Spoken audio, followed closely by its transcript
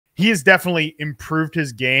he has definitely improved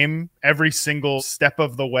his game every single step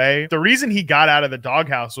of the way. The reason he got out of the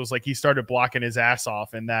doghouse was like he started blocking his ass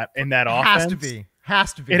off in that offense.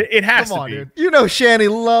 Has to be. It has Come to on, be. Dude. You know Shanny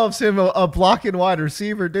loves him a blocking wide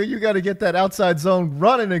receiver, dude. You got to get that outside zone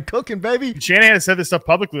running and cooking, baby. Shanahan has said this stuff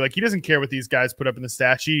publicly. Like, he doesn't care what these guys put up in the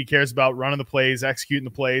stat sheet. He cares about running the plays, executing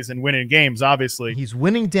the plays, and winning games, obviously. He's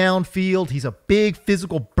winning downfield. He's a big,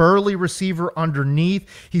 physical, burly receiver underneath.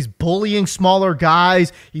 He's bullying smaller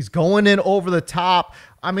guys. He's going in over the top.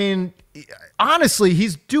 I mean, honestly,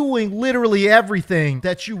 he's doing literally everything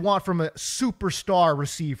that you want from a superstar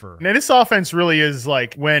receiver. Now, this offense really is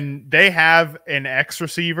like when they have an X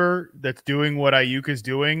receiver that's doing what Ayuk is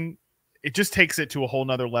doing, it just takes it to a whole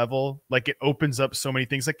nother level. Like, it opens up so many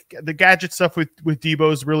things. Like, the gadget stuff with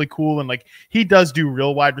Debo is really cool. And like, he does do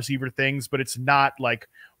real wide receiver things, but it's not like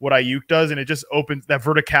what Ayuk does. And it just opens that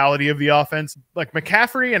verticality of the offense. Like,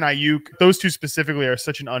 McCaffrey and Ayuk, those two specifically are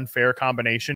such an unfair combination.